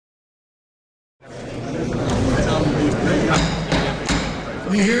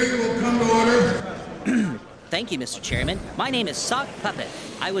The hearing will come to order. Thank you, Mr. Chairman. My name is Sock Puppet.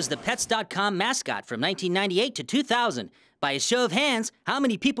 I was the Pets.com mascot from 1998 to 2000. By a show of hands, how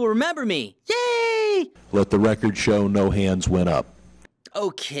many people remember me? Yay! Let the record show no hands went up.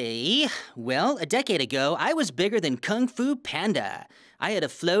 Okay, well, a decade ago, I was bigger than Kung Fu Panda. I had a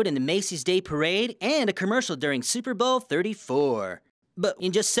float in the Macy's Day Parade and a commercial during Super Bowl 34. But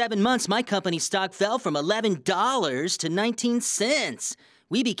in just 7 months, my company's stock fell from $11 to 19 cents.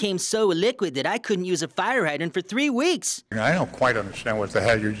 We became so illiquid that I couldn't use a fire hydrant for 3 weeks. I don't quite understand what the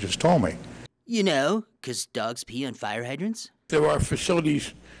hell you just told me. You know, 'cause dogs pee on fire hydrants. There are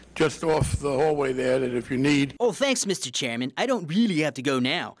facilities just off the hallway there that if you need. Oh, thanks, Mr. Chairman. I don't really have to go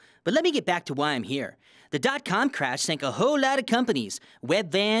now. But let me get back to why I'm here. The .com crash sank a whole lot of companies.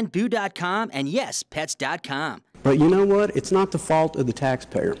 Webvan, Boo.com, and yes, Pets.com. But you know what? It's not the fault of the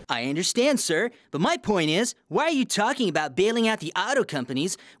taxpayer. I understand, sir. But my point is, why are you talking about bailing out the auto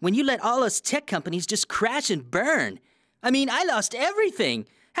companies when you let all us tech companies just crash and burn? I mean, I lost everything.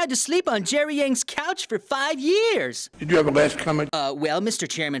 Had to sleep on Jerry Yang's couch for 5 years. Did you have a last comment? Well, Mr.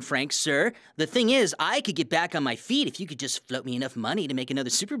 Chairman Frank, sir, the thing is, I could get back on my feet if you could just float me enough money to make another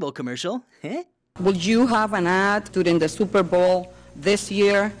Super Bowl commercial. Huh? Will you have an ad during the Super Bowl this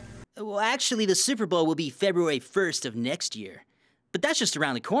year? Well, actually, the Super Bowl will be February 1st of next year. But that's just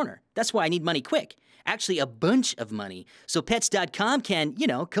around the corner. That's why I need money quick. Actually, a bunch of money. So Pets.com can, you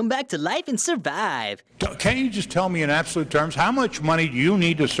know, come back to life and survive. Can't you just tell me in absolute terms, how much money do you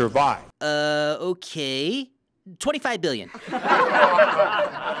need to survive? Okay. $25 billion.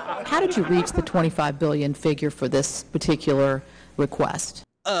 How did you reach the $25 billion figure for this particular request?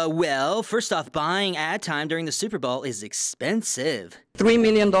 Well, first off, buying ad time during the Super Bowl is expensive. $3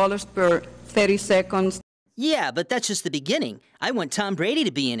 million per 30 seconds. Yeah, but that's just the beginning. I want Tom Brady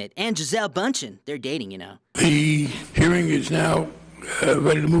to be in it, and Gisele Bündchen. They're dating, you know. The hearing is now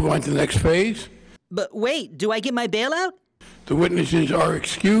ready to move on to the next phase. But wait, do I get my bailout? The witnesses are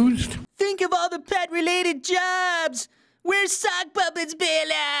excused. Think of all the pet-related jobs! Where's Sock Puppet's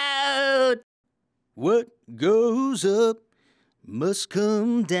bailout? What goes up must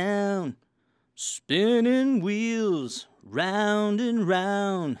come down, spinning wheels round and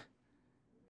round.